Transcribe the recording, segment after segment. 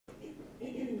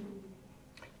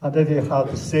And if you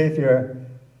have the Saviour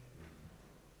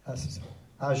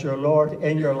as your Lord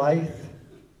in your life,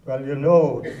 well, you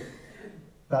know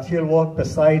that He'll walk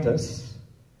beside us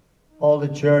all the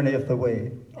journey of the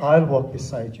way. I'll walk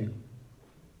beside you.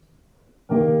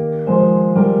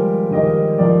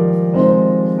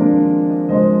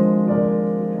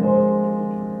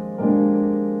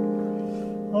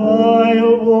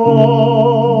 I'll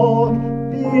walk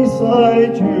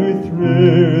beside you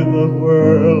through the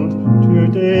world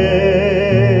today,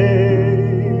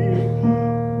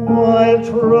 while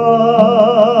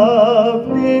traveling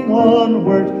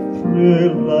onward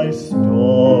through life's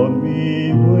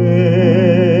stormy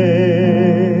way.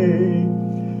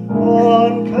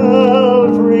 On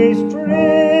Calvary's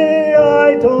tree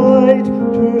I died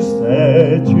to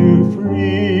set you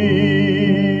free.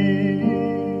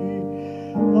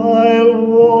 I'll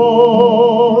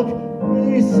walk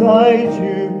beside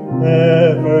you,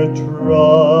 ever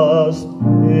trust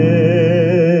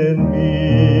in me.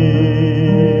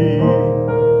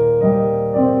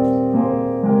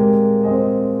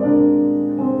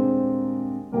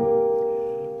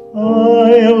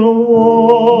 I'll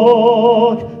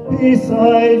walk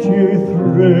beside you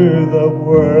through the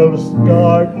world's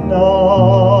dark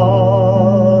night.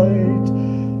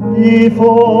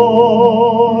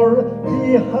 Before,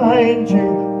 behind you,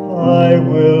 I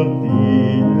will be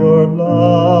your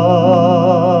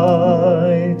light.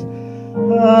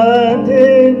 And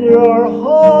in your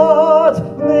heart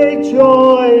may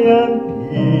joy and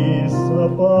peace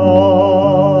abide.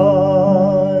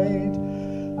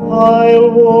 I'll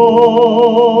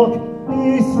walk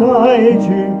beside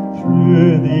you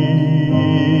through the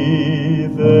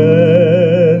eventide.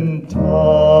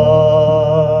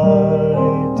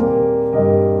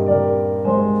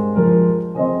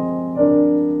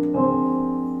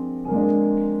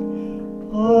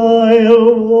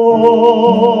 I'll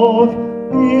walk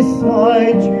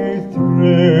beside you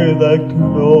through the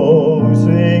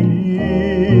closing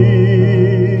years,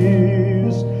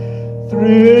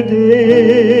 through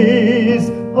days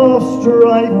of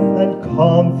strife and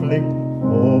conflict,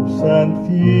 hopes and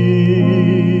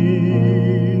fears.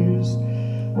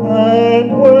 And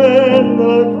when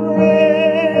the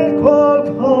great call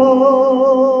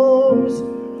comes,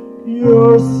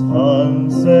 your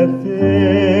sunset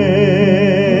fades,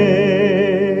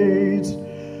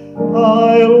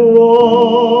 I'll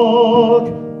walk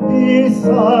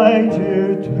beside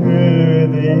you to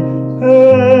the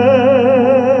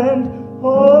end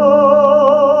of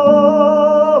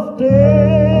days.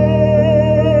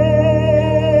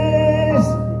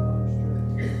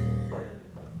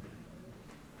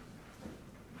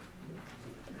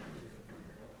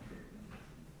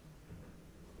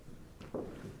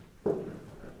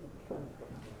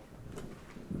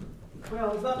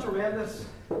 Well, is that tremendous?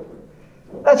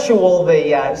 Let's show all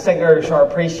the singers our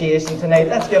appreciation tonight.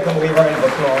 Let's give them a wee round of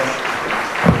applause.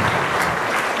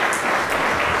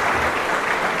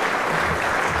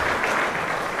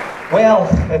 Well,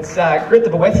 it's great to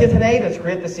be with you tonight. It's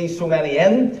great to see so many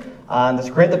in. And it's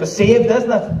great to be saved, isn't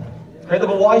it? It's great to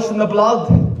be washed in the blood,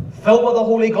 filled with the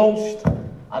Holy Ghost,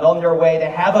 and on your way to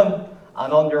heaven,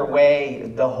 and on your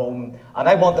way to home. And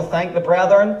I want to thank the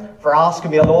brethren for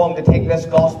asking me along to take this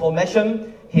gospel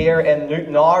mission here in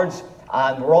Newtownards.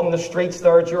 And we're on the streets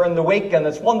there during the week, and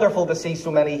it's wonderful to see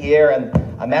so many here. And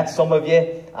I met some of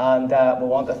you, and we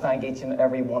want to thank each and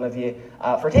every one of you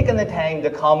for taking the time to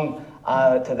come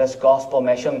to this gospel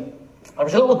mission. There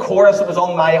was a little chorus that was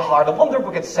on my heart. I wonder if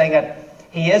we could sing it.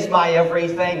 He is my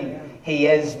everything. He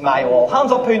is my all.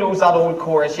 Hands up who knows that old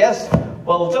chorus, yes?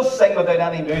 We'll just sing without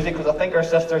any music because I think our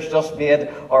sisters just made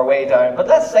our way down. But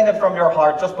let's sing it from your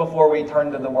heart just before we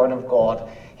turn to the Word of God.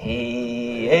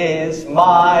 He is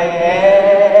my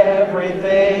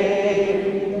everything.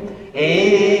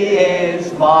 He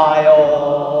is my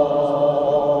all.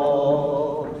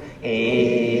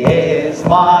 He is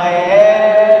my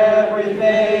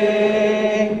everything,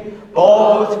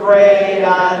 both great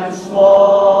and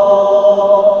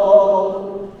small.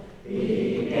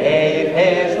 He gave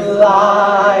his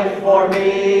life for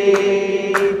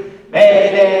me,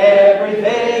 made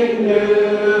everything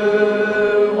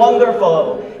new.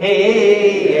 Wonderful. He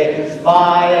is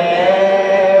my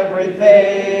everything.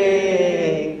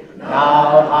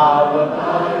 Now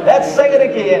how let's sing it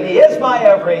again. He is my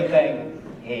everything.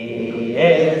 He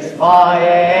is my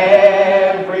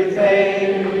everything.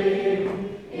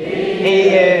 He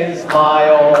is my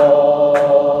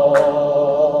all.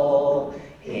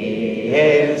 He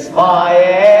is my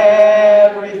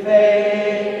everything,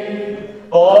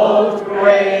 both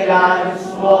great and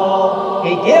small.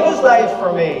 He gave his life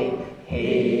for me.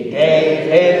 He gave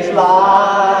his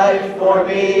life for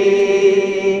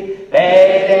me,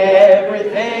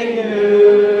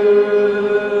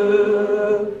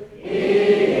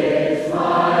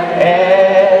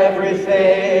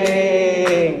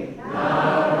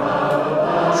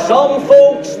 Some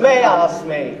folks may ask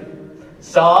me,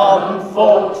 some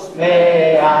folks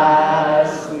may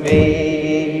ask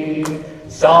me,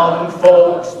 some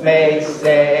folks may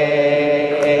say,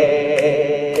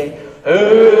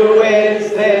 who is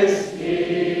this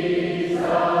Jesus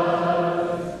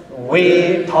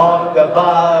we talk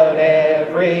about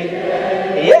every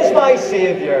day? He is my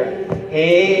Savior.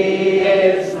 He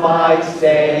is my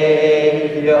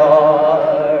Savior.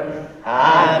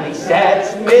 And He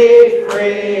sets me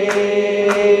free.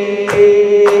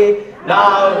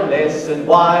 Now listen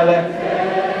while I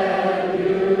tell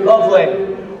you. Lovely.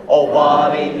 Oh,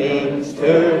 what He means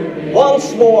to me.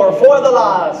 Once more, for the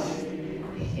last.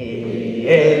 He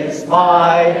is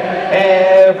my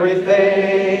everything.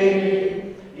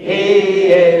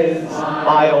 He is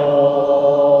my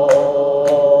all.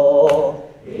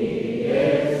 He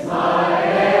is my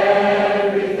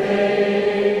everything.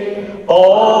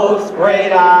 Both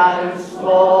great and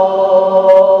small.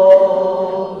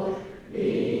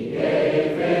 He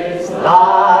gave His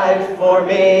life for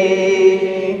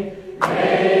me.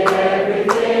 Made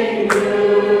everything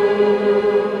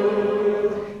new.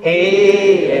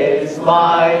 He is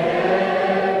my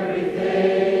everything.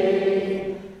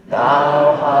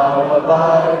 Now how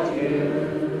about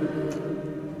you?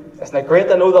 Isn't it great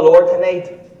to know the Lord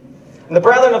tonight? And the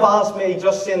brethren have asked me,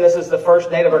 just seeing this is the first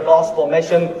night of our gospel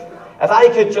mission, if I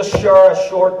could just share a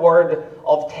short word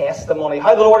of testimony.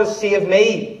 How the Lord has saved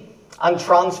me and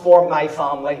transformed my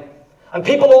family. And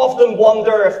people often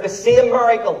wonder if the same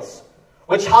miracles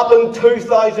which happened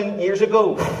 2,000 years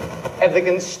ago, if they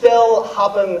can still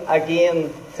happen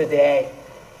again today.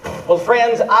 Well,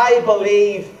 friends, I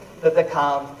believe that they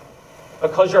can.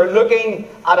 Because you're looking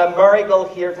at a miracle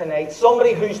here tonight.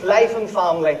 Somebody whose life and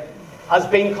family has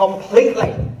been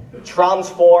completely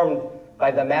transformed by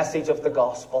the message of the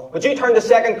gospel. Would you turn to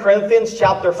 2 Corinthians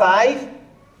chapter 5?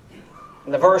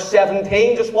 In the verse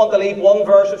 17, just want to leave one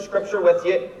verse of scripture with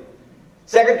you.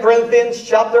 2 Corinthians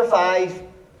chapter 5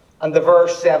 and the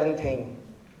verse 17.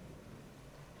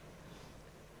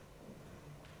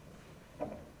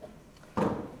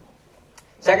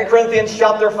 Second Corinthians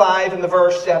chapter 5 and the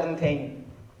verse 17.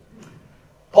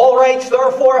 Paul writes,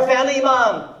 therefore, if any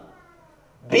man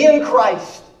be in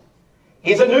Christ,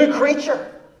 he is a new creature.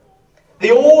 The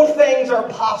old things are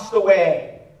passed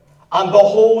away, and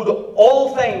behold,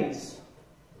 all things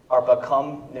are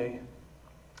become new.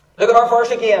 Look at our verse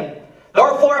again.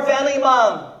 Therefore, if any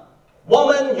man,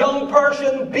 woman, young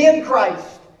person, be in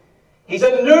Christ, he's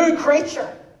a new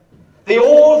creature. The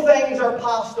old things are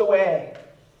passed away,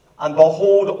 and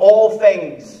behold, all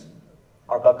things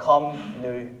are become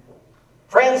new.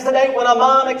 Friends, tonight when a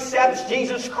man accepts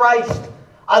Jesus Christ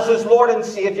as his Lord and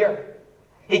Saviour,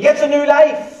 he gets a new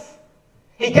life.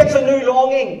 He gets a new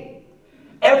longing.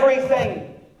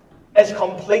 Everything is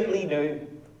completely new.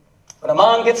 When a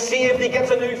man gets saved, he gets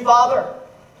a new father.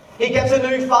 He gets a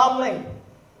new family.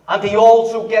 And he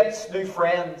also gets new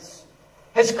friends.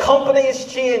 His company is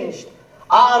changed.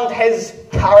 And his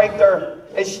character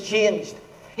is changed.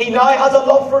 He now has a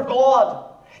love for God.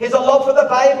 He has a love for the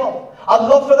Bible. A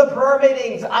love for the prayer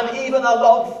meetings. And even a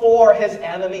love for his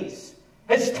enemies.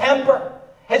 His temper.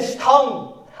 His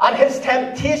tongue. And his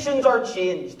temptations are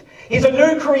changed. He's a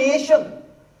new creation.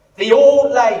 The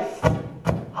old life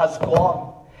has gone.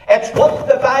 It's what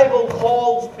the Bible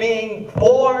calls being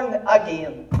born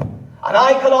again. And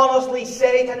I can honestly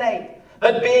say tonight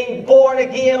that being born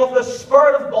again of the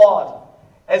Spirit of God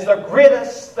is the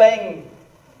greatest thing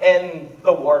in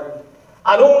the world.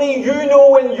 And only you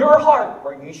know in your heart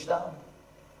where you stand.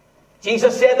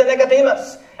 Jesus said to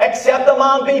Nicodemus, except a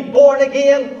man be born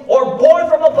again or born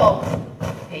from above,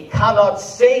 he cannot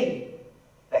see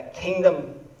the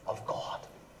kingdom of God.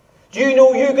 Do you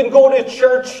know you can go to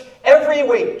church every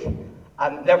week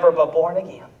and never be born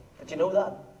again? Did you know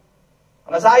that?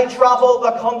 And as I travel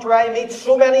the country, I meet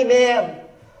so many men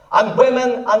and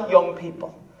women and young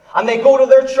people. And they go to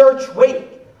their church week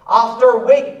after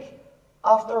week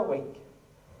after week.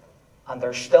 And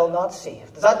they're still not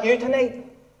saved. Is that you tonight?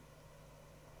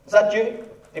 Is that you?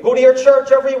 You go to your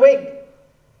church every week,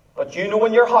 but you know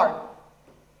in your heart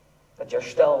that you're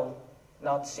still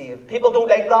not saved. People don't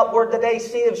like that word today,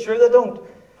 saved. Sure they don't.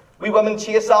 We women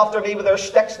chase after me with their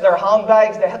sticks and their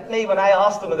handbags. They hit me when I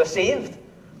ask them if they're saved.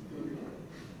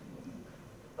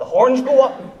 The horns go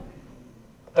up.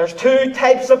 There's two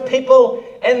types of people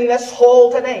in this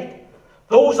hall tonight.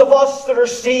 Those of us that are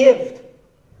saved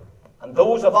and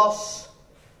those of us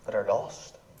that are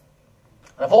lost.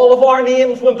 And if all of our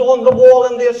names went on the wall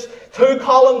in this two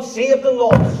columns, saved and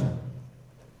lost,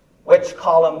 which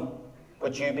column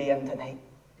would you be in tonight?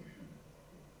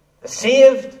 The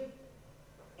saved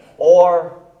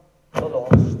or the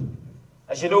lost?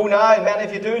 As you know now, many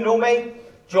of you do know me,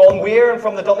 John Weir, and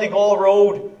from the Donegal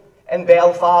Road in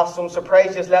Belfast. So I'm surprised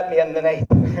you just let me in tonight.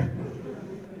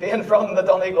 Being from the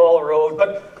Donegal Road.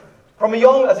 But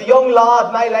as a young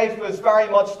lad, my life was very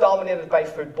much dominated by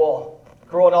football.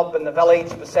 Growing up in the village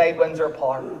beside Windsor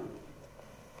Park.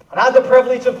 And I had the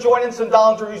privilege of joining St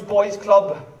Andrew's Boys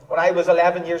Club when I was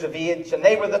 11 years of age. And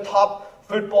they were the top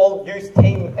football youth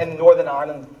team in Northern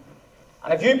Ireland.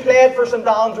 And if you played for St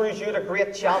Andrews, you had a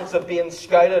great chance of being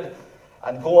scouted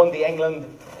and going to England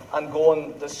and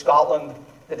going to Scotland,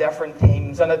 the different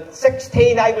teams. And at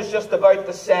 16, I was just about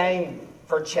to sign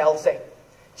for Chelsea.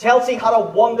 Chelsea had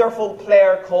a wonderful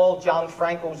player called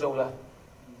Gianfranco Zola.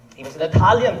 He was an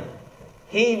Italian.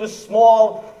 He was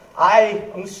small. I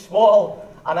am small.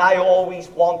 And I always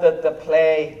wanted to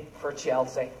play for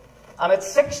Chelsea. And at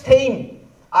 16,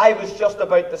 I was just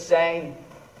about to sign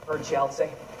for Chelsea.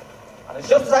 And it's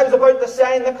just as I was about to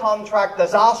sign the contract,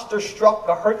 disaster struck.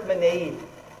 I hurt my knee.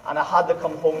 And I had to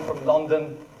come home from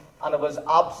London. And I was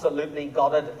absolutely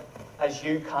gutted, as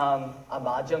you can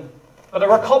imagine. But I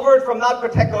recovered from that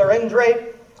particular injury.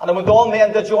 And I went on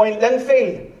then to join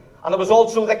Linfield. And I was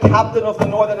also the captain of the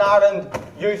Northern Ireland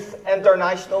Youth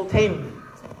International team.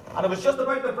 And I was just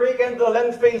about to break into the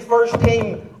Linfield first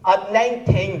team at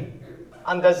 19.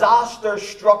 And disaster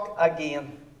struck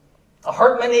again. I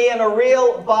hurt my knee in a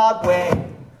real bad way.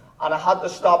 And I had to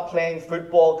stop playing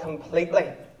football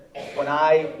completely when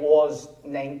I was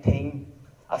 19.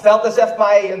 I felt as if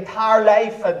my entire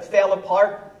life had fell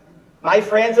apart. My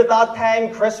friends at that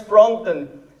time, Chris Brunt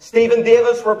and Stephen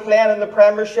Davis, were playing in the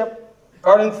Premiership,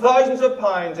 earning thousands of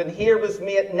pounds, and here was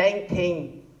me at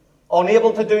 19,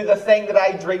 unable to do the thing that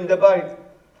I dreamed about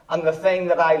and the thing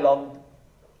that I loved.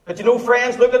 But you know,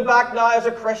 friends, looking back now as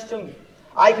a Christian,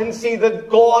 I can see that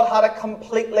God had a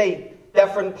completely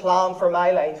different plan for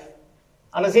my life.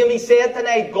 And as Amy said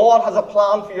tonight, God has a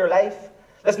plan for your life.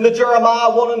 Listen to Jeremiah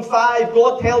 1:5.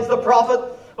 God tells the prophet,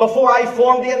 before I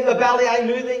formed thee in the belly I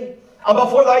knew thee, and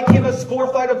before thou camest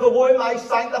forth out of the womb I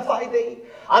sanctified thee,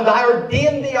 and I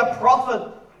ordained thee a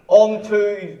prophet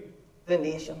unto the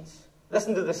nations.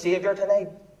 Listen to the Saviour tonight.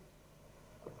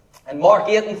 In Mark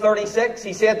 8:36,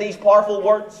 he said these powerful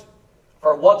words,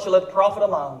 for what shall it profit a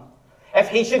man, if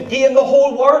he should gain the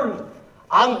whole world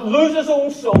and lose his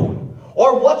own soul?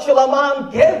 Or what shall a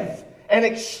man give in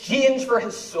exchange for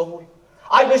his soul?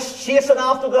 I was chasing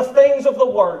after the things of the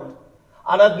world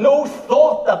and had no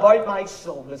thought about my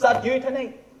soul. Is that you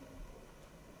tonight?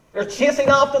 You're chasing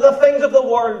after the things of the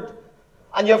world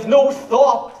and you have no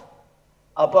thought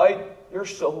about your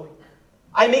soul.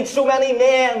 I meet so many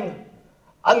men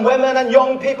and women and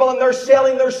young people, and they're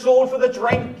selling their soul for the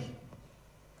drink.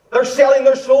 They're selling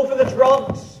their soul for the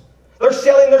drugs. They're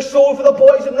selling their soul for the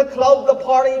boys in the club, the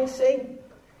partying scene.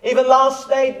 Even last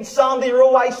night in Sandy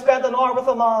Row, I spent an hour with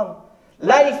a man.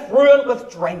 Life ruined with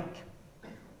drink.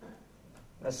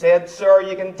 And I said, sir,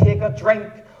 you can take a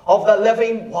drink of the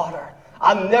living water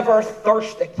and never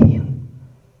thirst again.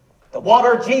 The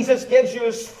water Jesus gives you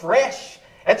is fresh.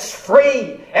 It's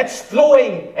free. It's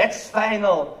flowing. It's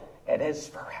final. It is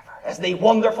forever. Isn't he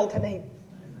wonderful tonight?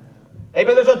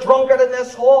 Maybe there's a drunkard in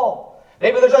this hall.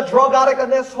 Maybe there's a drug addict in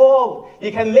this hall.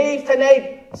 You can leave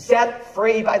tonight set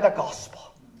free by the gospel.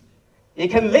 You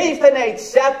can leave tonight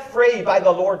set free by the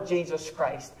Lord Jesus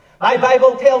Christ. My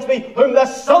Bible tells me, whom the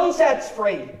Son sets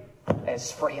free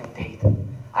is free indeed.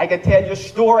 I can tell you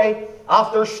story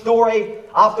after story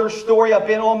after story. I've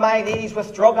been on my knees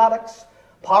with drug addicts,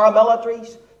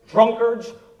 paramilitaries,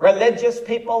 drunkards, religious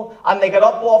people, and they get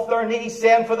up off their knees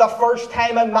saying, for the first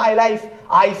time in my life,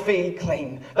 I feel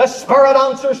clean. The Spirit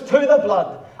answers to the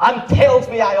blood and tells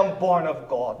me I am born of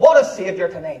God. What a Saviour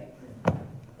tonight.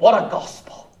 What a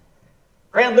gospel.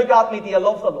 Friend, look at me. Do you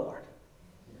love the Lord?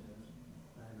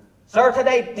 Sir,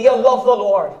 tonight, do you love the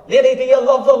Lord? Lady, do you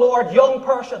love the Lord? Young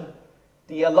person,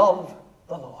 do you love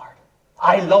the Lord?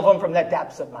 I love him from the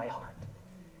depths of my heart.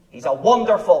 He's a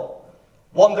wonderful,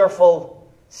 wonderful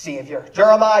Saviour.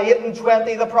 Jeremiah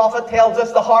 8:20, the prophet tells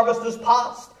us the harvest is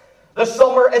past, the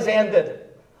summer is ended,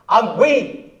 and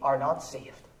we are not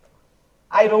saved.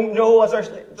 I don't know,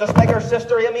 just like our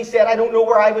sister Amy said, I don't know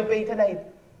where I would be tonight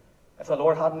if the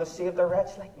Lord hadn't saved a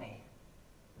wretch like me.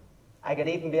 I could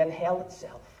even be in hell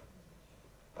itself.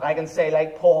 But I can say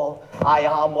like Paul, I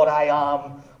am what I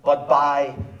am, but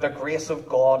by the grace of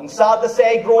God. And sad to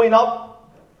say, growing up,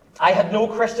 I had no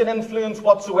Christian influence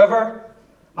whatsoever.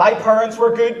 My parents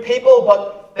were good people,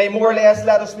 but they more or less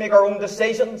let us make our own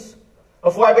decisions.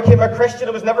 Before I became a Christian,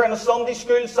 I was never in a Sunday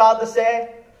school, sad to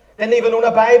say. Didn't even own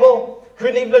a Bible.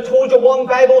 Couldn't even have told you one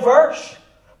Bible verse.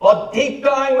 But deep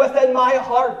down within my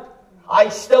heart, I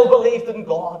still believed in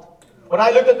God. when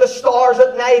I looked at the stars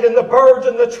at night and the birds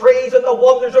and the trees and the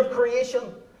wonders of creation,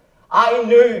 I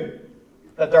knew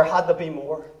that there had to be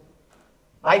more.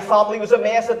 My family was a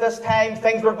mess at this time.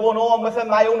 Things were going on within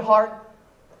my own heart.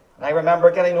 And I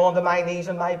remember getting onto my knees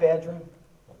in my bedroom,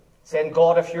 saying,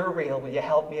 God, if you're real, will you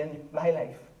help me in my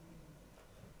life?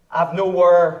 I've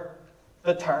nowhere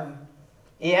to turn.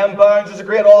 E.M. Bounds is a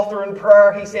great author in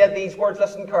prayer. He said these words,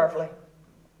 listen carefully.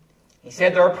 He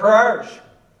said, there are prayers,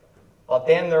 but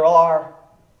then there are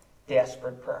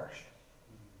desperate prayers.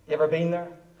 You ever been there?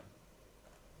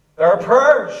 There are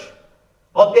prayers,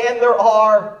 but then there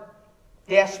are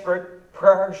desperate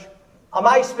prayers. Am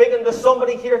I speaking to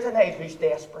somebody here tonight who's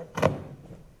desperate? Am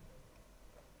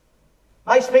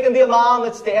I speaking to a man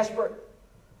that's desperate?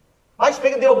 Am I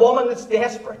speaking to a woman that's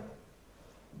desperate?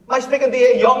 Am I speaking to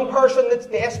a young person that's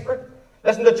desperate?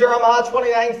 Listen to Jeremiah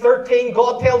 29:13.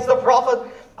 God tells the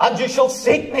prophet, and you shall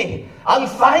seek me and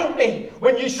find me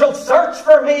when you shall search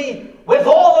for me with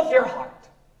all of your heart.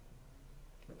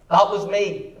 That was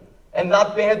me in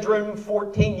that bedroom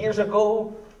 14 years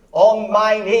ago, on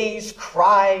my knees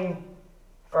crying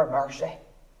for mercy.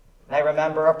 And I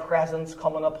remember a presence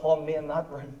coming upon me in that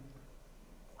room.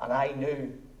 And I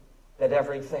knew that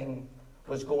everything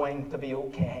was going to be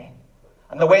okay.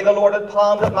 And the way the Lord had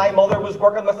planned it, my mother was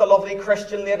working with a lovely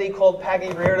Christian lady called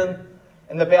Peggy Reardon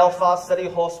in the Belfast City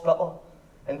Hospital.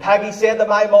 And Peggy said to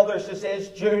my mother, she says,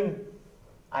 June,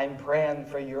 I'm praying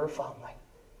for your family.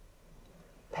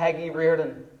 Peggy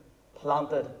Reardon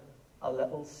planted a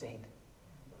little seed.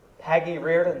 Peggy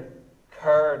Reardon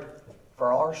cared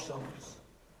for our souls.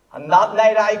 And that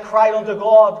night I cried unto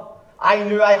God. I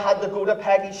knew I had to go to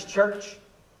Peggy's church.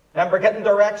 Remember getting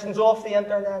directions off the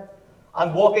internet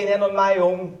and walking in on my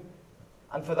own.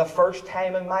 And for the first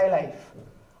time in my life,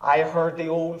 I heard the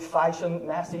old-fashioned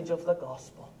message of the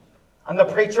gospel. And the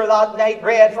preacher that night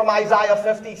read from Isaiah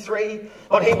 53,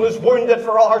 but he was wounded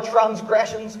for our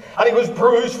transgressions, and he was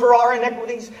bruised for our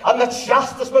iniquities, and the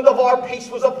chastisement of our peace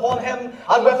was upon him,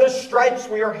 and with his stripes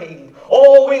we are healed.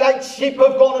 All we like sheep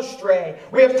have gone astray.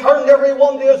 We have turned every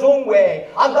one to his own way,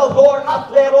 and the Lord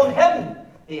hath laid on him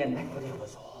the iniquity of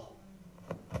us all.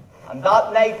 And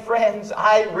that night, friends,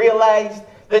 I realized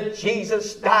that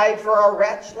Jesus died for a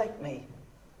wretch like me.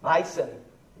 My sin,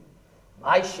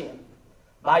 my shame,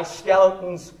 my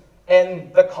skeletons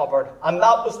in the cupboard. And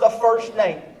that was the first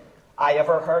night I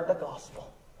ever heard the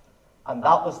gospel. And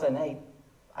that was the night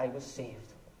I was saved.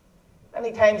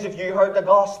 Many times have you heard the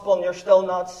gospel and you're still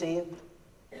not saved?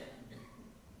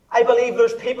 I believe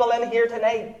there's people in here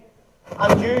tonight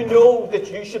and you know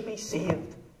that you should be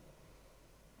saved,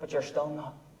 but you're still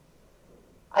not.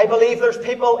 I believe there's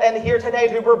people in here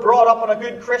tonight who were brought up in a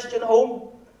good Christian home,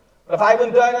 but if I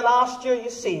went down and asked you, are you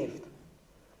saved?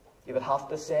 You would have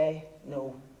to say,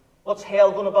 no. What's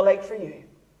hell going to be like for you?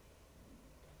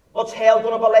 What's hell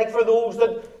going to be like for those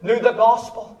that knew the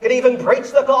gospel, could even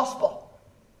preach the gospel,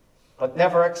 but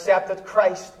never accepted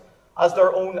Christ as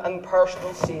their own and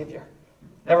personal Saviour?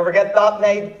 Never forget that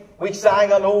night we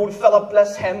sang an old Philip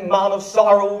Bliss hymn, Man of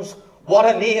Sorrows, what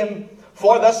a name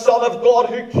for the Son of God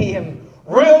who came.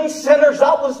 Ruined sinners,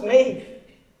 that was me.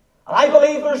 And I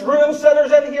believe there's ruined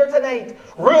sinners in here tonight.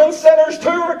 Ruined sinners to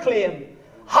reclaim.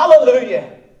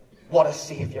 Hallelujah. What a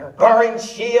Saviour. Bearing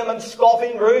shame and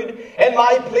scoffing rude, in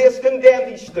my place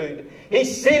condemned he stood. He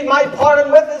sealed my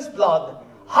pardon with his blood.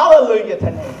 Hallelujah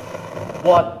tonight.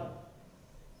 What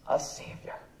a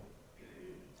Saviour.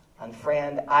 And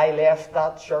friend, I left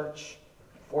that church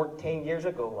 14 years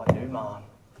ago, a new man.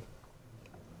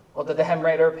 What did the hymn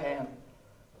writer pen?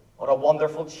 What a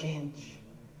wonderful change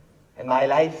in my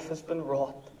life has been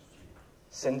wrought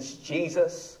since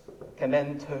Jesus came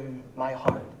into my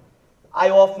heart. I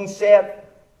often said,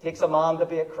 it takes a man to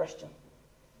be a Christian.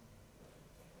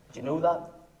 Do you know that?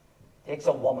 It takes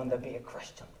a woman to be a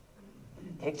Christian.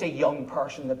 It takes a young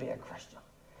person to be a Christian.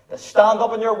 To stand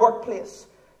up in your workplace,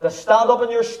 to stand up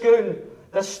in your school,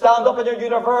 to stand up in your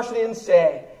university and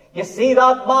say, you see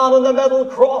that man on the middle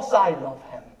cross, I love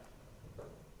him.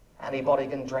 Anybody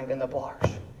can drink in the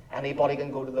bars. Anybody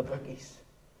can go to the bookies.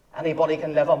 Anybody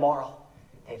can live immoral.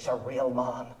 It takes a real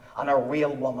man and a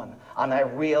real woman and a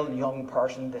real young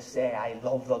person to say, I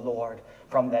love the Lord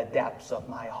from the depths of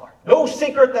my heart. No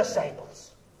secret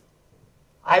disciples.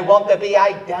 I want to be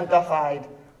identified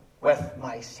with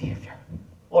my Saviour.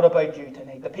 What about you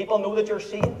tonight? Do people know that you're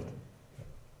saved?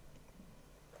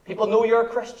 People know you're a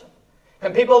Christian.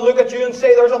 Can people look at you and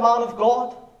say there's a man of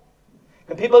God?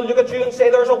 Can people look at you and say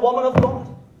there's a woman of God?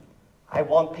 I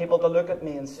want people to look at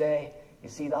me and say, you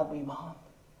see that wee man?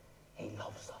 He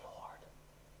loves the Lord.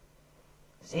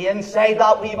 See, inside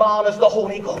that wee man is the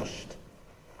Holy Ghost.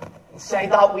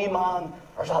 Inside that wee man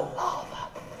There's a love.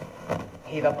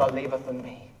 He that believeth in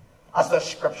me, as the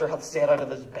scripture hath said, out of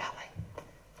his belly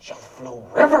shall flow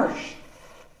rivers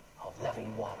of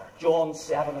living water. John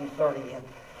 7:38.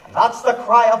 And that's the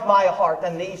cry of my heart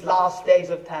in these last days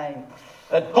of time.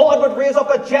 That God would raise up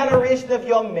a generation of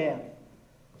young men,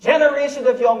 generation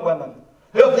of young women,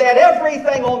 who have laid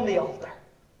everything on the altar.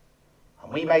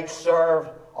 And we might serve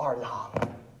our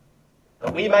land.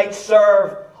 That we might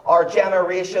serve our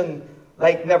generation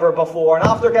like never before. And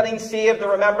after getting saved, I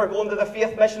remember going to the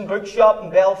Faith Mission bookshop in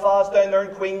Belfast, down there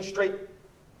in Queen Street,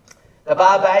 to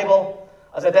buy a Bible,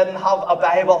 as I didn't have a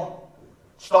Bible.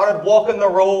 Started walking the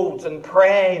roads and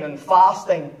praying and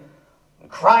fasting and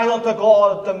crying unto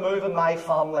God to move in my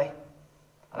family.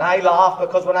 And I laugh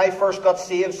because when I first got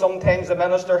saved, sometimes the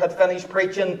minister had finished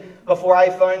preaching before I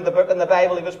found the book in the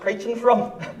Bible he was preaching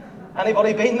from.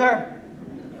 Anybody been there?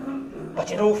 But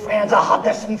you know, friends, I had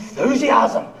this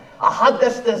enthusiasm. I had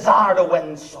this desire to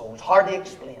win souls. Hard to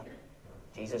explain.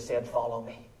 Jesus said, follow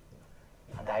me,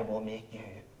 and I will make you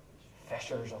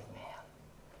fishers of men.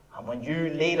 And when you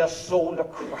lead a soul to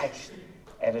Christ,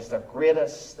 it is the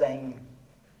greatest thing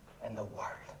in the world.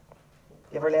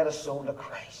 You ever led a soul to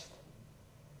Christ?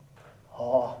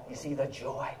 Oh, you see the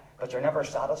joy, but you're never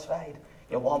satisfied.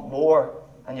 You want more,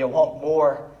 and you want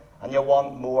more, and you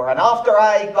want more. And after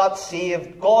I got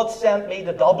saved, God sent me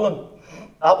to Dublin.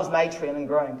 That was my training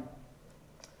ground.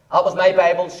 That was my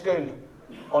Bible school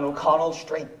on O'Connell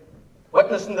Street,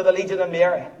 witnessing to the Legion of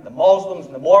Mary, the Muslims,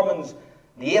 and the Mormons,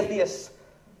 the atheists.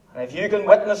 And if you can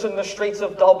witness in the streets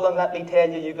of Dublin, let me tell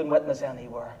you, you can witness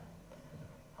anywhere.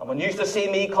 And when you used to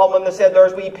see me coming, they said,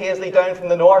 there's wee Paisley down from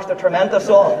the north to torment us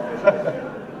all.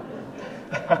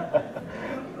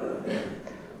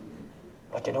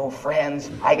 But you know, friends,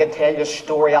 I could tell you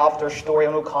story after story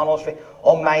on O'Connell Street,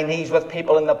 on my knees with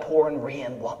people in the pouring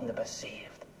rain wanting to be saved.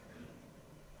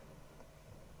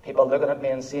 People looking at me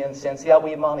and saying, see that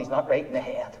wee man, he's not right in the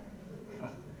head.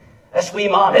 This wee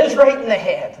man is right in the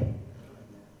head.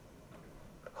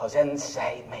 Because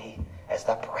inside me is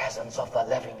the presence of the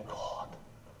living God.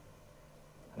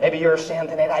 Maybe you're saying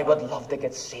tonight, I would love to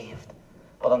get saved,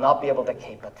 but I'll not be able to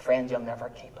keep it. Friends, you'll never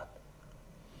keep it.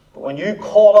 But when you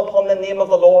call upon the name of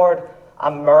the Lord, a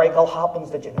miracle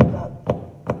happens. Did you know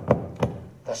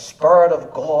that? The Spirit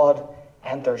of God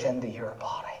enters into your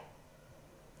body.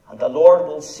 And the Lord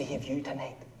will save you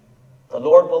tonight. The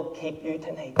Lord will keep you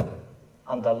tonight.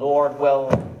 And the Lord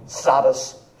will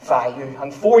satisfy you.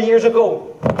 And 4 years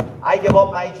ago, I gave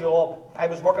up my job. I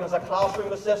was working as a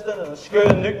classroom assistant in a school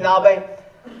in Newtownards.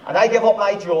 And I gave up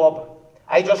my job.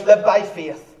 I just lived by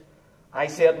faith. I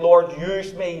said, Lord,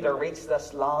 use me to reach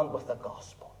this land with the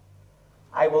gospel.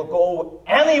 I will go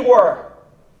anywhere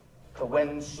to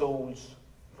win souls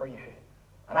for you.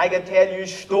 And I can tell you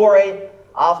story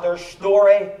after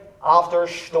story after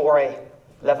story,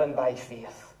 living by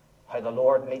faith, how the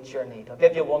Lord meets your need. I'll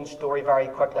give you one story very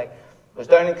quickly. I was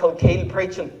down in Kilkeel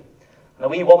preaching, and a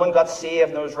wee woman got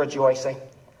saved and I was rejoicing.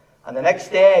 And the next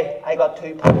day, I got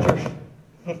 2 punchers.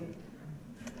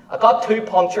 I got 2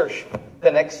 punchers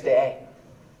the next day.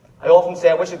 I often say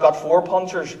I wish I got 4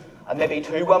 punchers and maybe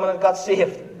 2 women had got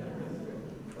saved.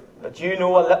 But you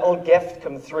know, a little gift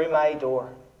came through my door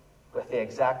with the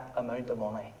exact amount of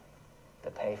money to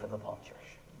pay for the punchers.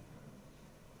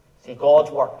 See, God's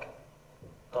work,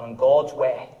 done in God's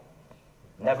way,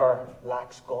 never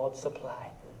lacks God's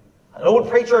supply. An old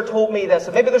preacher told me this,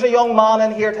 and maybe there's a young man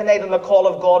in here tonight and the call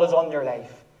of God is on your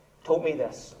life. Told me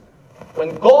this.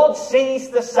 When God sees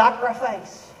the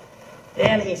sacrifice,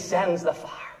 then he sends the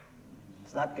fire.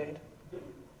 Isn't that good?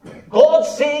 God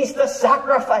sees the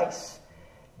sacrifice,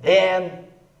 then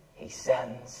he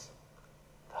sends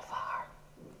the fire.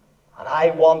 And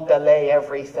I want to lay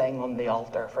everything on the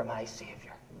altar for my Saviour.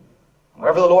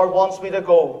 Wherever the Lord wants me to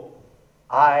go,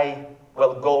 I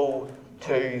will go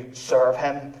to serve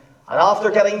him. And after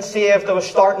getting saved, I was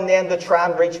starting then to try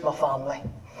and reach my family.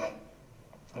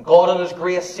 And God in his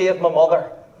grace saved my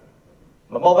mother.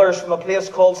 My mother's from a place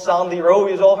called Sandy Row.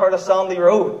 You've all heard of Sandy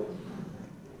Row.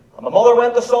 And my mother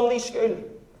went to Sunday school.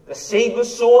 The seed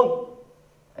was sown.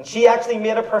 And she actually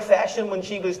made a profession when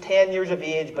she was 10 years of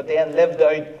age, but then lived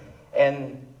out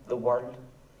in the world.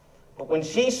 But when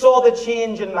she saw the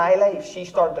change in my life, she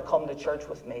started to come to church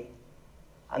with me.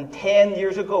 And 10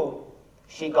 years ago,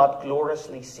 she got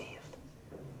gloriously saved.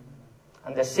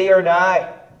 And to see her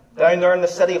now, down there in the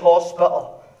city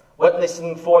hospital,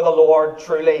 witnessing for the Lord,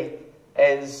 truly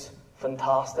is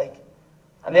fantastic.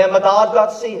 And then my dad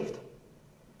got saved.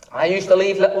 I used to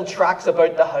leave little tracts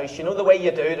about the house, you know the way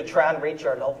you do to try and reach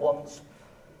your loved ones.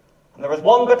 And there was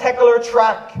one particular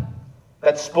tract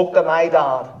that spoke to my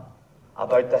dad.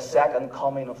 about the second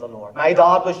coming of the Lord. My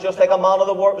dad was just like a man of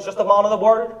the word, was just a man of the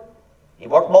word. He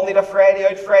worked Monday to Friday,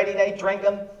 out Friday night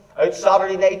drinking, out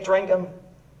Saturday night drinking.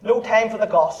 No time for the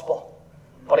gospel.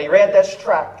 But he read this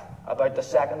tract about the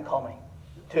second coming.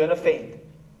 2 in a field,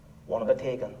 one will be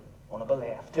taken, one will be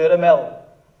left. 2 at a mill,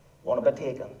 one will be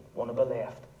taken, one will be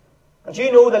left. And do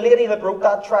you know the lady that wrote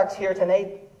that tract here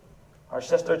tonight? Our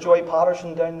sister Joy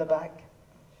Patterson down the back.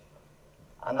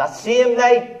 And that same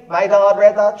night my dad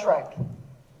read that tract,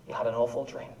 he had an awful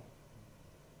dream.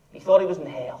 He thought he was in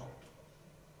hell.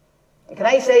 And can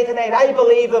I say tonight, I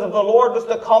believe that if the Lord was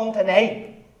to come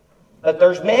tonight, that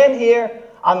there's men here,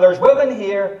 and there's women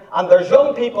here, and there's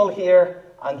young people here,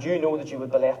 and you know that you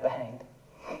would be left behind.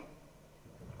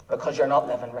 Because you're not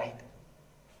living right.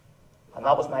 And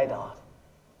that was my dad.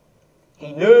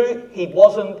 He knew he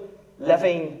wasn't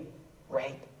living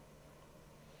right.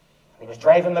 He was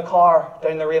driving the car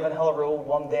down the Ravenhill Road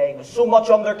one day. He was so much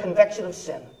under conviction of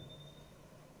sin.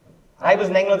 I was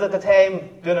in England at the time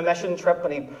doing a mission trip,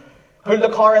 and he pulled the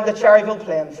car into Cherryville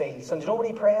playing fields. And do you know what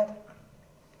he prayed?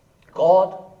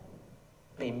 God,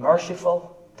 be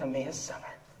merciful to me, a sinner.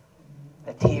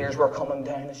 The tears were coming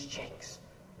down his cheeks.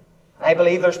 And I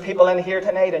believe there's people in here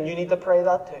tonight, and you need to pray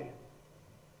that too.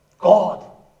 God,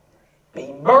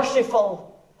 be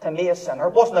merciful to me, a sinner.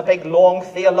 It wasn't a big, long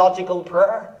theological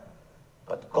prayer.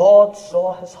 But God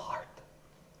saw his heart.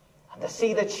 And to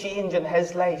see the change in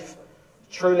his life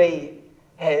truly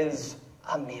is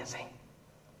amazing.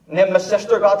 And then my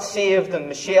sister got saved, and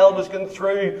Michelle was going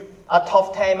through a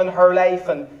tough time in her life,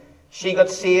 and she got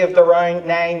saved around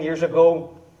 9 years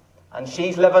ago. And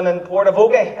she's living in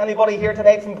Portavogie. Anybody here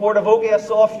tonight from Portavogie? I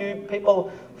saw a few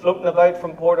people floating about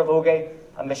from Portavogie.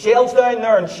 And Michelle's down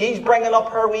there, and she's bringing up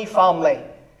her wee family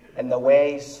in the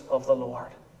ways of the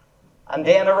Lord. And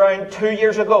then around 2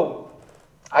 years ago,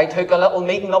 I took a little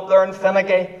meeting up there in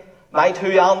Finnegan. My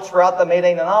 2 aunts were at the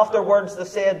meeting, and afterwards they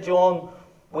said, John,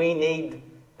 we need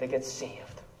to get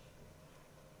saved.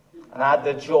 And I had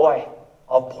the joy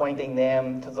of pointing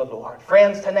them to the Lord.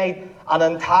 Friends, tonight, an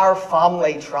entire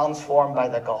family transformed by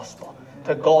the gospel.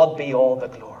 To God be all the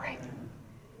glory.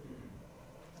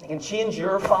 He can change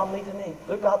your family tonight.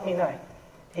 Look at me now.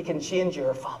 He can change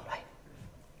your family.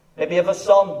 Maybe you have a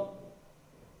son.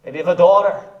 Maybe you have a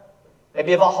daughter.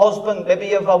 Maybe you have a husband. Maybe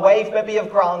you have a wife. Maybe you have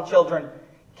grandchildren.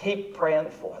 Keep praying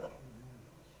for them.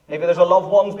 Maybe there's a loved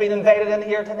one's been invited in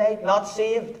here tonight, not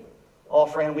saved. Oh,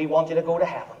 friend, we want you to go to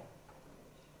heaven.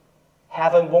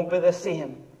 Heaven won't be the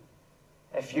same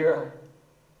if you're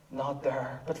not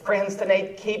there. But friends,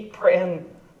 tonight, keep praying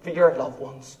for your loved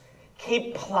ones.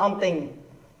 Keep planting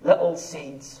little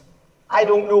seeds. I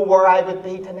don't know where I would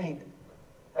be tonight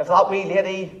if that wee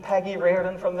lady, Peggy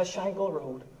Reardon from the Shankill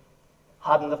Road,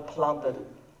 hadn't have planted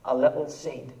a little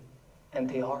seed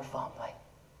into our family.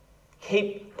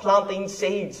 Keep planting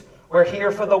seeds. We're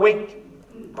here for the week.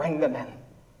 Bring them in.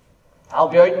 I'll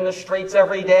be out in the streets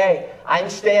every day. I'm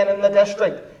staying in the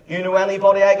district. You know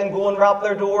anybody I can go and rap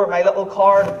their door? My little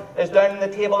card is down on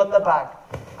the table at the back.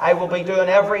 I will be doing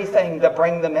everything to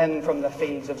bring them in from the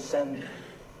fields of sin.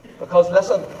 Because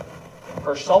listen,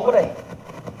 for somebody,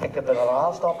 it could be the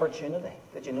last opportunity.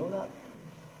 Did you know that?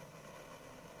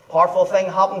 Powerful thing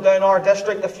happened down our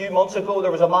district a few months ago.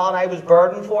 There was a man, I was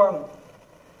burdened for him.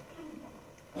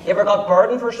 You ever got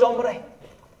burdened for somebody?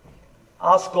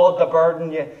 Ask God to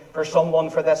burden you for someone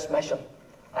for this mission.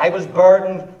 I was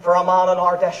burdened for a man in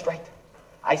our district.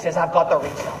 I says, I've got to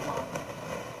reach that man.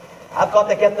 I've got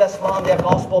to get this man to a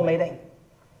gospel meeting.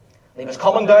 He was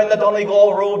coming down the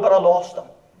Donegal Road, but I lost him.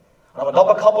 And I went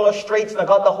up a couple of streets and I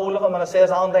got the hold of him, and I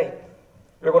says, Andy,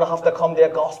 you're going to have to come to a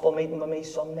gospel meeting with me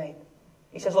Sunday.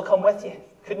 He says, I'll come with you.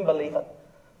 Couldn't believe it.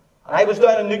 And I was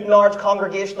down in Newtownards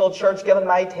Congregational Church giving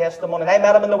my testimony. And I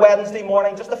met him on the Wednesday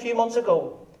morning just a few months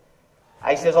ago.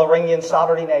 I says, I'll ring you on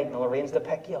Saturday night and I'll arrange to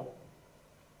pick you up.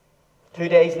 2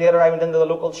 days later, I went into the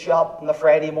local shop on the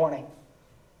Friday morning.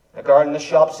 The girl in the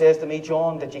shop says to me,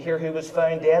 John, did you hear who was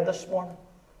found dead this morning?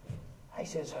 I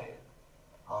says, who?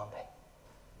 Andy.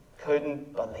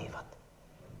 Couldn't believe it.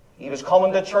 He was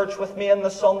coming to church with me on the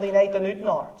Sunday night to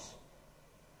Newtownards.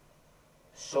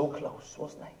 So close,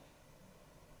 wasn't he?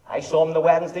 I saw him the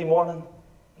Wednesday morning.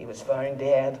 He was found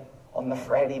dead on the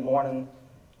Friday morning,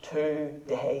 2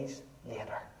 days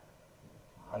later.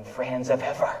 And friends, if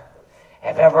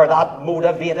ever that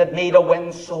motivated me to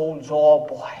win souls, oh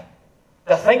boy.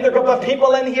 To think there could be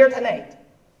people in here tonight.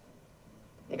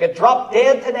 You could drop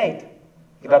dead tonight.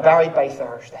 You could be buried by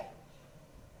Thursday.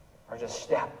 There's a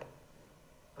step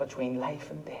between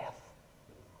life and death.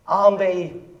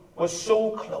 Andy was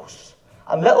so close.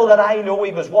 And little did I know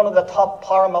he was one of the top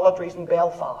paramilitaries in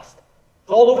Belfast.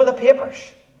 It's all over the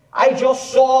papers. I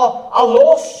just saw a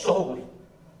lost soul.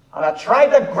 And I tried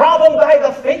to grab him by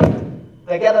the feet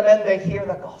to get him in to hear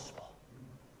the gospel.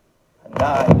 And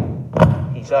now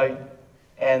he's out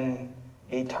in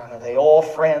eternity. Oh,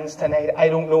 friends, tonight, I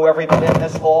don't know everybody in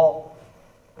this hall.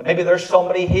 But maybe there's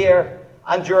somebody here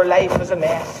and your life is a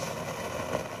mess.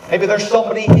 Maybe there's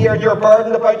somebody here and you're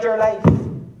burdened about your life.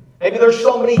 Maybe there's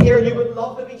somebody here and you would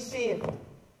love to be saved.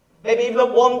 Maybe even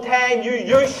at one time you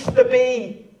used to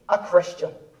be a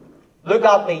Christian. Look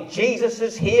at me. Jesus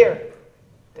is here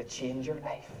to change your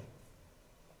life.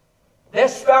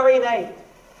 This very night,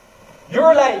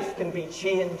 your life can be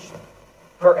changed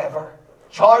forever.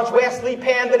 Charles Wesley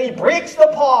penned that he breaks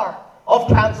the power of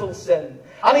cancelled sin.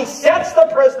 And he sets the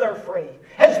prisoner free.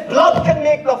 His blood can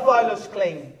make the foulest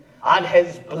clean. And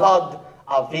his blood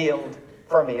availed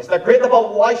for me. It's the great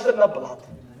about washed in the blood.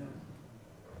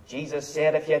 Jesus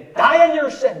said, if you die in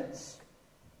your sins,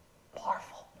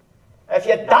 powerful. If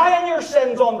you die in your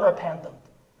sins unrepentant,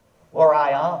 where I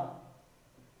am,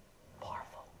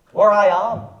 powerful. Where I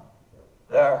am,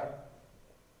 there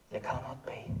you cannot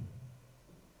be.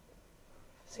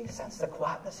 See, sense the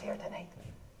quietness here tonight.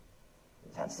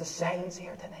 Sense the silence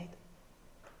here tonight.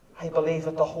 I believe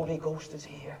that the Holy Ghost is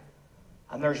here.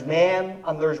 And there's men,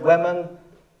 and there's women,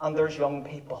 and there's young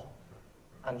people.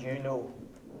 And you know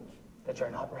that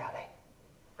you're not ready.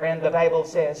 Friend, the Bible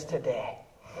says today,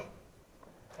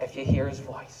 if you hear his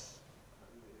voice,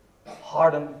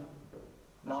 harden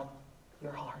not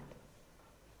your heart.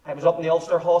 I was up in the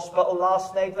Ulster Hospital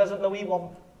last night visiting a wee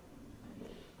woman.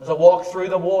 As I walked through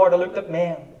the ward, I looked at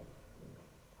men.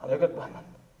 I looked at women.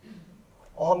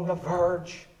 On the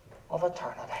verge of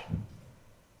eternity.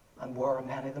 And where are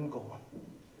many of them going?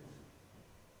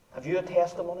 Have you a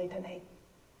testimony tonight?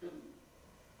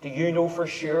 Do you know for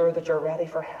sure that you're ready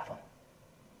for heaven?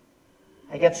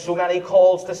 I get so many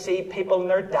calls to see people and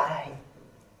they're dying.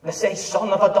 They say, son,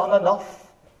 have I done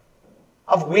enough?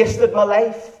 I've wasted my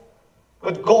life.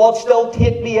 Would God still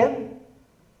take me in?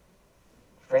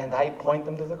 Friend, I point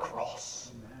them to the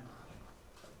cross.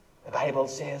 The Bible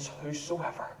says,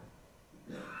 whosoever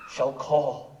shall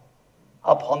call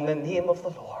upon the name of the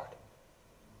Lord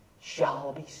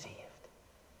shall be saved.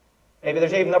 Maybe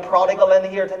there's even a prodigal in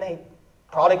here tonight.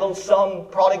 Prodigal son,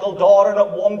 prodigal daughter, and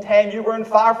at one time you were in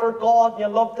fire for God and you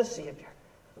loved the Saviour.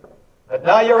 But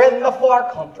now you're in the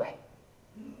far country.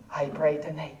 I pray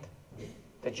tonight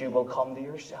that you will come to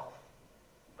yourself.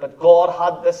 But God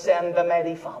had to send the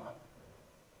mighty famine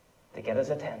to get his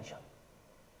attention.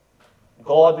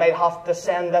 God might have to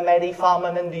send the mighty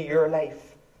famine into your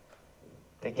life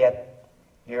to get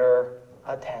your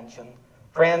attention.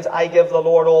 Friends, I give the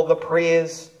Lord all the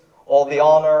praise, all the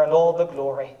honor, and all the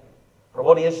glory for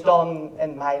what he has done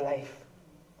in my life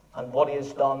and what he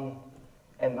has done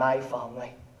in my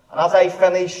family. And as I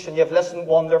finish, and you've listened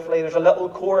wonderfully, there's a little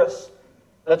chorus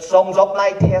that sums up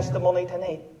my testimony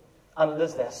tonight. And it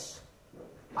is this: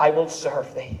 I will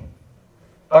serve thee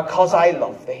because I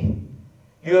love thee.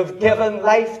 You have given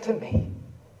life to me.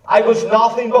 I was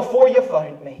nothing before you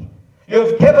found me. You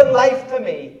have given life to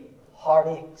me.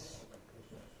 Heartaches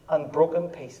and broken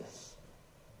pieces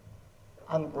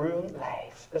and ruined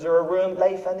lives. Is there a ruined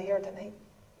life in here tonight?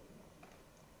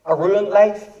 A ruined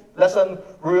life? Listen,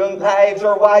 ruined lives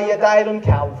are why you died on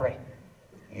Calvary.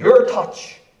 Your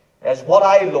touch is what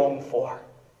I long for.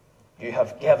 You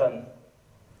have given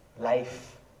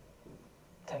life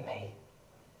to me.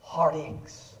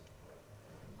 Heartaches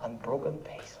and broken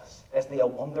pieces. Isn't he a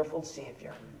wonderful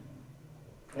Saviour?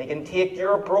 And he can take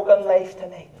your broken life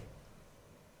tonight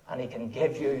and he can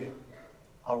give you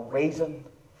a reason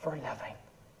for living.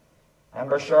 I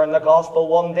remember sharing the gospel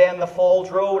one day in the Falls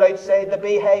Road outside the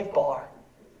Beehive Bar.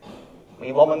 A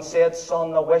wee woman said,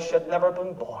 son, I wish I'd never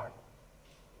been born.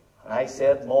 And I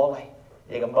said, Molly,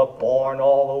 you can be born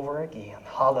all over again.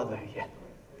 Hallelujah.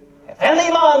 If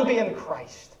any man be in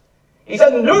Christ, he's a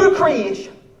new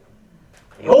creation.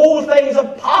 The old things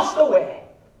have passed away,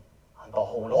 and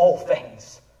behold, all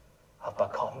things have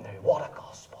become new. What a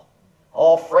gospel.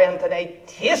 Oh, friend, tonight,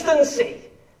 taste and see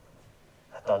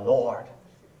that the Lord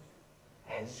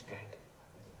is good.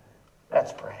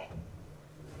 Let's pray.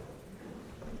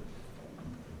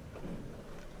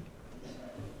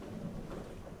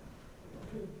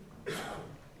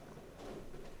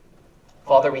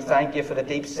 Father, we thank you for the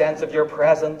deep sense of your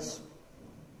presence.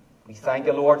 We thank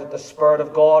you, Lord, that the Spirit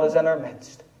of God is in our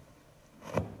midst.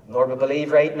 Lord, we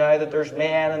believe right now that there's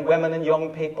men and women and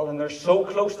young people, and they're so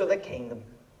close to the kingdom.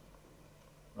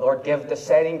 Lord, give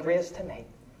deciding grace tonight.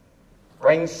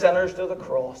 Bring sinners to the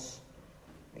cross.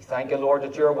 We thank you, Lord,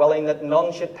 that you're willing that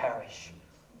none should perish,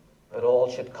 but all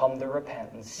should come to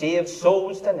repentance. Save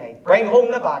souls tonight. Bring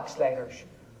home the backsliders.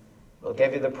 We'll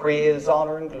give you the praise,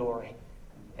 honor, and glory.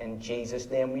 In Jesus'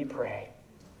 name we pray.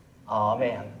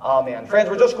 Amen. Amen. Friends,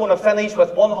 we're just going to finish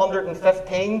with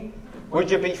 115. Would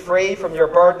you be free from your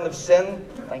burden of sin?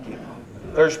 Thank you.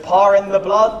 There's power in the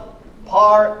blood.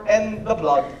 Power in the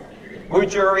blood.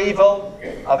 Would your evil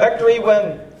a victory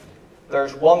win?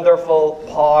 There's wonderful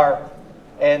power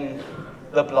in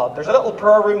the blood. There's a little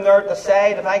prayer room there at the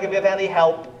side. If I could be of any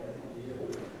help,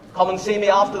 come and see me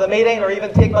after the meeting, or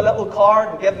even take my little card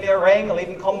and give me a ring. I'll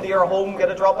even come to your home, get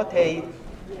a drop of tea.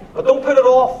 But don't put it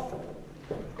off.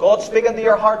 God's speaking to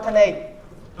your heart tonight.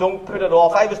 Don't put it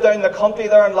off. I was down in the country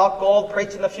there in Lochgold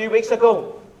preaching a few weeks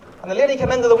ago. And the lady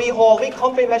came into the wee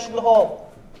country mission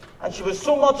hall. And she was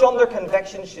so much under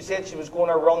conviction, she said she was going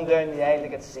to run down the aisle to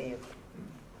get saved.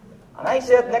 And I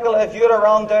said, Nicola, if you'd have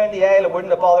run down the aisle, it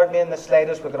wouldn't have bothered me in the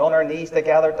slightest. We got on our knees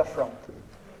together at the front.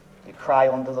 You cry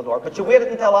unto the Lord. But you waited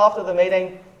until after the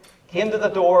meeting, came to the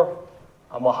door,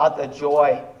 and we had the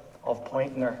joy of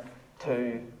pointing her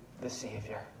to the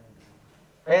Saviour.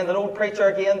 And an old preacher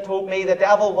again told me, the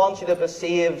devil wants you to be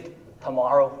saved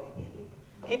tomorrow.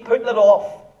 Keep putting it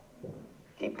off.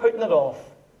 Keep putting it off.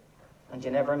 And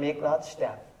you never make that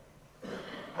step.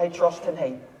 I trust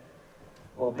tonight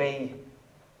will be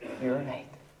your night.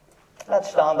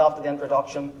 Let's stand after the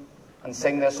introduction and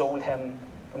sing this old hymn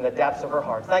from the depths of our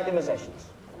heart. Thank you, musicians.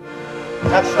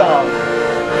 Let's stand.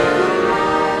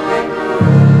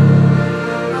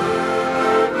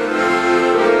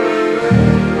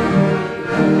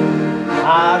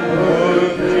 And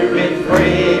would you be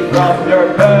free from your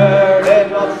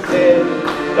burden of sin?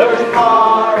 There's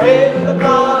power in the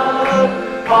blood,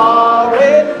 power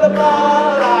in the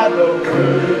blood. And the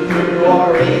would you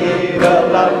or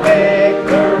evil a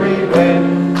victory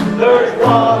win? There's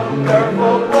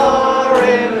wonderful power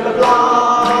in the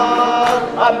blood,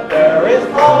 and there is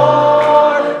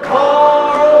power,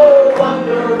 oh,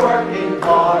 wonder-working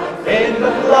power in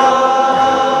the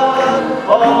blood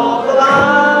of the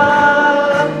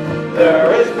Lamb.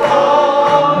 There is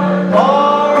power,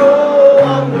 oh,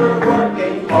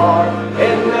 wonder-working power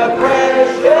in the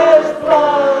precious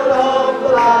blood of the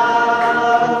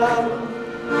Lamb.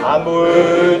 And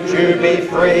would you be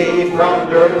free from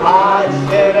your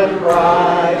passion and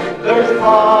pride? There's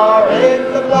power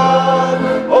in the blood,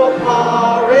 oh,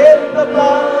 power in the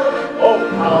blood. Oh,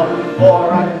 come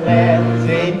for a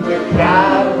cleansing to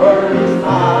Calvary's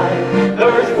side.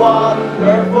 There's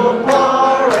wonderful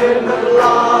power in the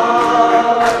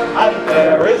blood, and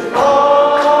there is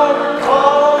power,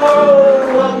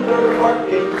 oh,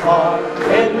 wonder-working power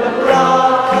in the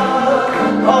blood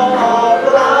of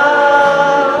the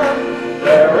Lamb.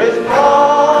 There is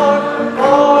power,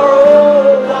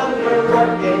 oh,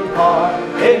 wonder-working power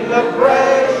in the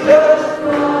precious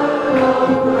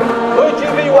blood. Would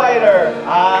you be whiter?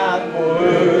 And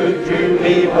would you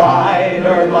be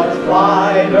whiter, much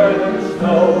whiter than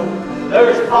snow?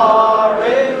 There's power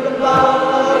in the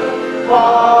blood,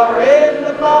 power in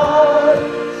the blood.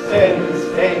 Sin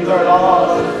stains are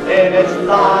lost in its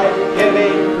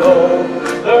life-giving glow.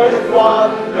 There's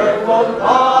wonderful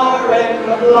power in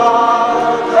the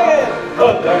blood. Sing it!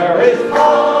 But there is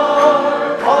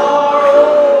power,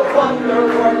 oh,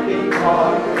 wonder-working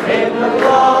power in the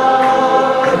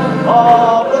blood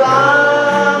of the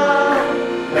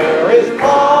Lamb. There is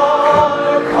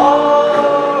power,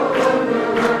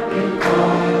 wonder-working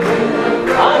power in the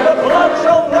blood. And the blood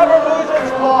shall never lose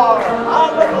its power.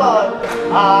 And the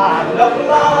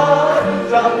blood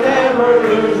shall never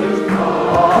lose its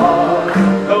power.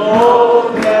 No,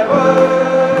 never,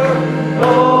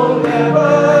 no,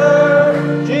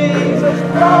 never. Jesus'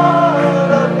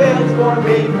 blood avails for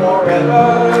me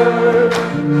forever.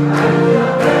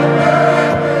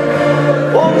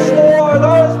 Once more,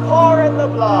 there is power in the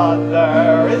blood.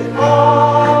 There is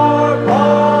power,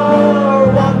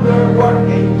 power,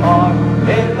 wonder-working power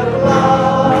in the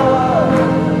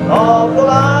blood of the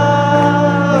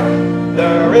Lamb.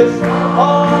 There is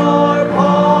power,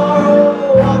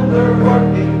 power,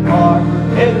 wonder-working power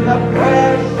in the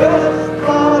precious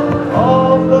blood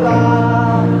of the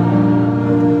Lamb.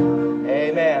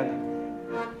 Amen.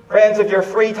 Friends, if you're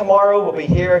free tomorrow, we'll be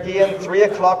here again 3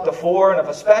 o'clock to 4, and have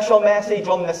a special message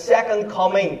on the second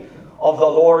coming of the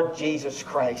Lord Jesus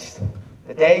Christ.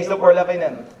 The days that we're living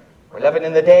in. We're living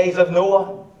in the days of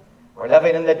Noah. We're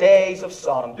living in the days of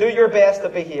Sodom. Do your best to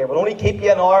be here. We'll only keep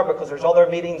you an hour because there's other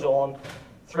meetings on.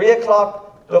 3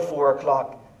 o'clock to 4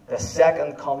 o'clock, the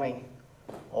second coming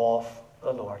of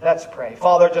the Lord. Let's pray.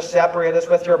 Father, just separate us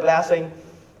with your blessing.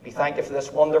 We thank you for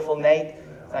this wonderful night.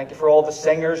 Thank you for all the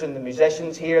singers and the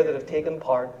musicians here that have taken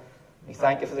part. We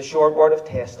thank you for the short word of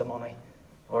testimony.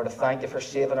 Lord, I thank you for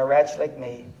saving a wretch like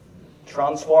me.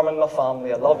 transforming my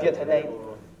family. I love you tonight,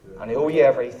 and I owe you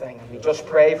everything. We just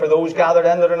pray for those gathered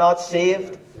in that are not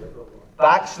saved,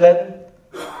 backslidden.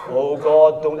 Oh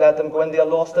God, don't let them go into a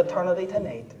lost eternity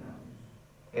tonight.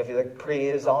 Give you the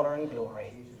praise, honor, and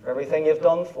glory for everything you've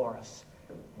done for us.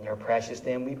 In your precious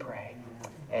name we pray.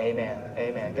 Amen.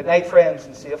 Amen. Good night, friends,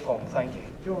 and see you home. Thank you.